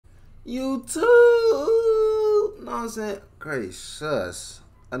YouTube. Know what I'm saying? Gracious.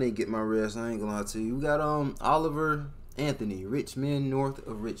 I need to get my rest. I ain't gonna lie to you. We got Oliver Anthony, Richmond, north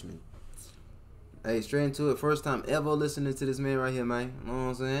of Richmond. Hey, straight into it. First time ever listening to this man right here, man. You know what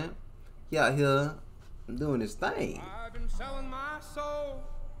I'm saying? He out here doing his thing. I've been selling my soul,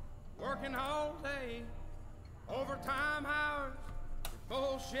 working all day, overtime hours, for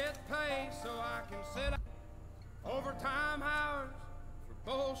bullshit pay, so I can sit. Overtime hours for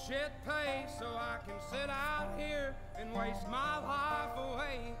bullshit pay, so I can sit out here and waste my life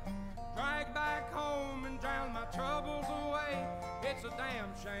away. Drag back home and drown my troubles away. It's a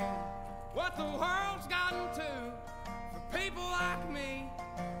damn shame what the world's gotten to for people like me,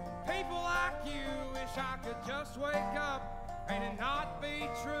 people like you. Wish I could just wake up and it not be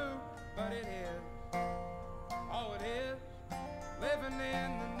true, but it is. Oh, it is living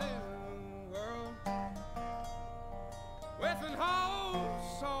in the new world with an whole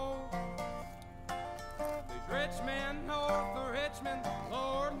soul. These rich men north of Richmond,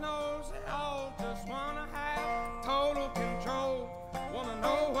 Lord knows they all just wanna have total control. Wanna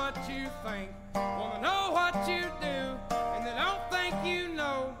know what you think, wanna know what you do, and they don't think you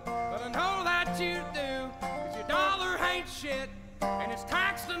know, but I know that you do. 'Cause your dollar ain't shit, and it's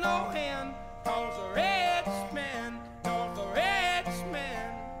taxed to no end, 'cause the rich men north of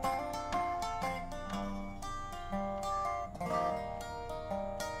Richmond.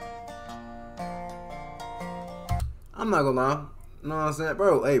 I'm not gonna lie. You know what I'm saying?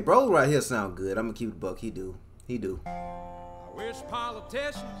 Bro, hey, bro right here sound good. I'm gonna keep it buck. He do. He do. I wish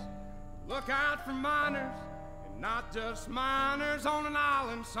politicians look out for minors, and not just minors on an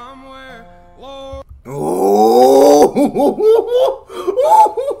island somewhere. Lord. Oh!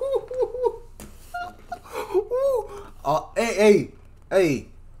 Hey,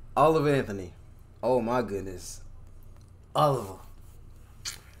 Oliver Anthony. Oh my goodness. Oliver.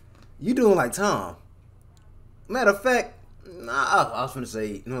 You doing like Tom. Matter of fact, nah, I was finna say,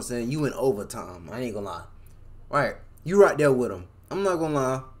 you know what I'm saying? You in overtime. I ain't gonna lie. Right. You right there with them. I'm not gonna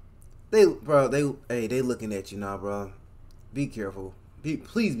lie. They looking at you now, bro. Be careful.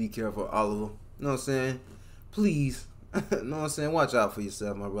 Please be careful, Oliver. You know what I'm saying? Please. You know what I'm saying? Watch out for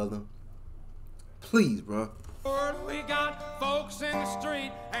yourself, my brother. Please, bro. Lord, we got folks in the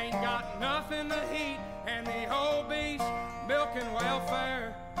street, ain't got nothing to eat, and the whole beast milking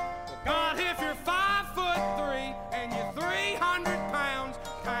welfare. Well, God, if you're 5'3" and you're 300 pounds,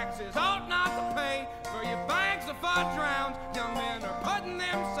 taxes ought not to pay for your bags of fudge rounds. Young men are putting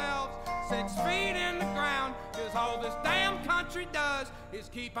themselves 6 feet in the ground, 'cause all this damn country does is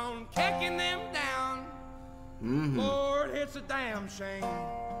keep on kicking them down. Lord, it's a damn shame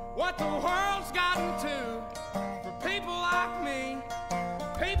what the world's gotten to for people like me.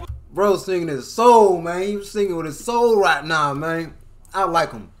 People. Bro singing his soul, man. He was singing with his soul right now, man. I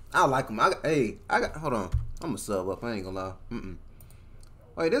like him. Hold on. I'm gonna sub up. I ain't gonna lie.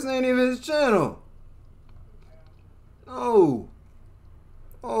 Wait, this ain't even his channel. No.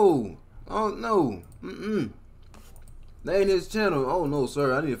 Oh no. That ain't his channel. Oh no,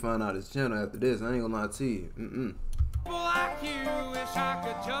 sir. I need to find out his channel after this. I ain't gonna lie to you. People like you, wish I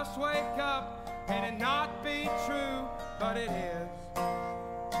could just wake up and it not be true, but it is.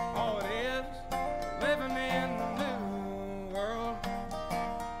 Oh, it is living in the new world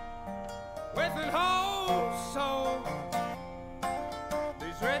with an whole soul.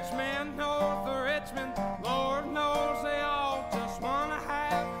 These rich men north of Richmond, Lord knows they all just wanna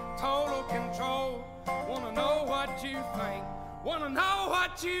have total control. Wanna know what you think, wanna know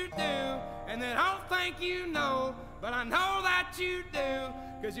what you do, and they don't think you know, but I know that you do.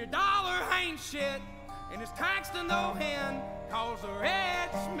 'Cause your dollar ain't shit, and it's taxed to no end, 'cause the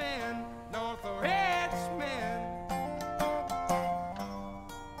rich men north of Richmond.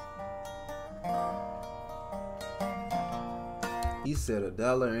 He said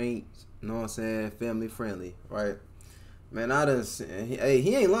 $1 ain't, you know what I'm saying, family friendly, right? Man, I done seen,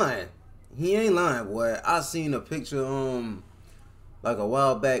 he ain't lying. He ain't lying, boy. I seen a picture, like a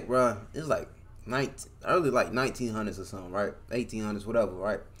while back, bro. It's like early like 1900s or something, right? 1800s, whatever,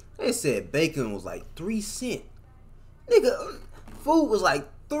 right? They said bacon was like 3 cents. Nigga, food was like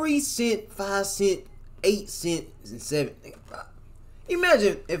 3 cents, 5 cents, 8 cents, and 7. Nigga,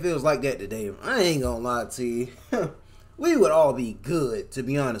 imagine if it was like that today. I ain't gonna lie to you. We would all be good, to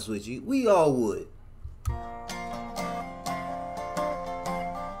be honest with you. We all would.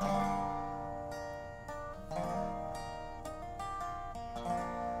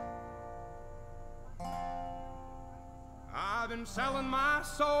 I've been selling my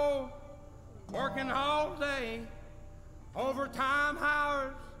soul, working all day, overtime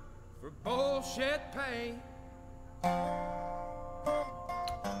hours for bullshit pay.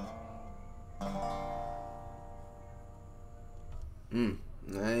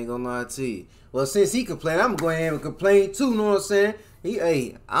 I ain't gonna lie to you. Well, since he complained, I'm gonna go ahead and complain too, know what I'm saying?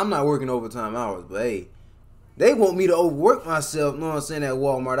 Hey, I'm not working overtime hours, but hey, they want me to overwork myself, know what I'm saying, at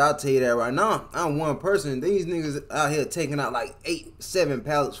Walmart. I'll tell you that right now. I'm one person. These niggas out here taking out like 8, 7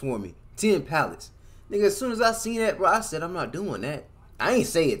 pallets for me. 10 pallets. Nigga, as soon as I seen that, bro, I said, I'm not doing that. I ain't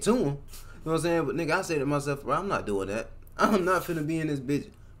say it to him. You know what I'm saying? But nigga, I said to myself, bro, I'm not doing that. I'm not finna be in this bitch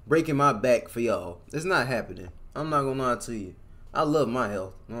breaking my back for y'all. It's not happening. I'm not gonna lie to you. I love my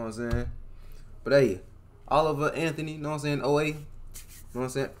health. You know what I'm saying? But hey, Oliver Anthony, you know what I'm saying? OA. You know what I'm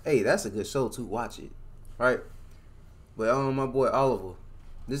saying? Hey, that's a good show too. Watch it. Right? But my boy Oliver,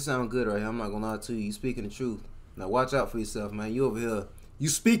 this sound good right here. I'm not gonna lie to you. You speaking the truth. Now watch out for yourself, man. You over here. You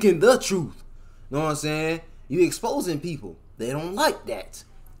speaking the truth. Know what I'm saying? You exposing people. They don't like that.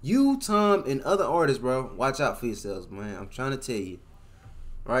 You, Tom, and other artists, bro, watch out for yourselves, man. I'm trying to tell you.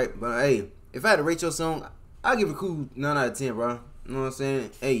 Right? But hey, if I had to rate your song, I'll give it a cool 9 out of 10, bro. You know what I'm saying?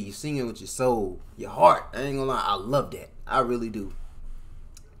 Hey, you singing with your soul, your heart. I ain't gonna lie, I love that. I really do.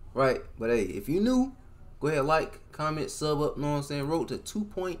 Right? But hey, if you new, go ahead, like, comment, sub up, you know what I'm saying? Road to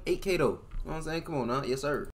 2.8K though. You know what I'm saying? Come on now. Yes, sir.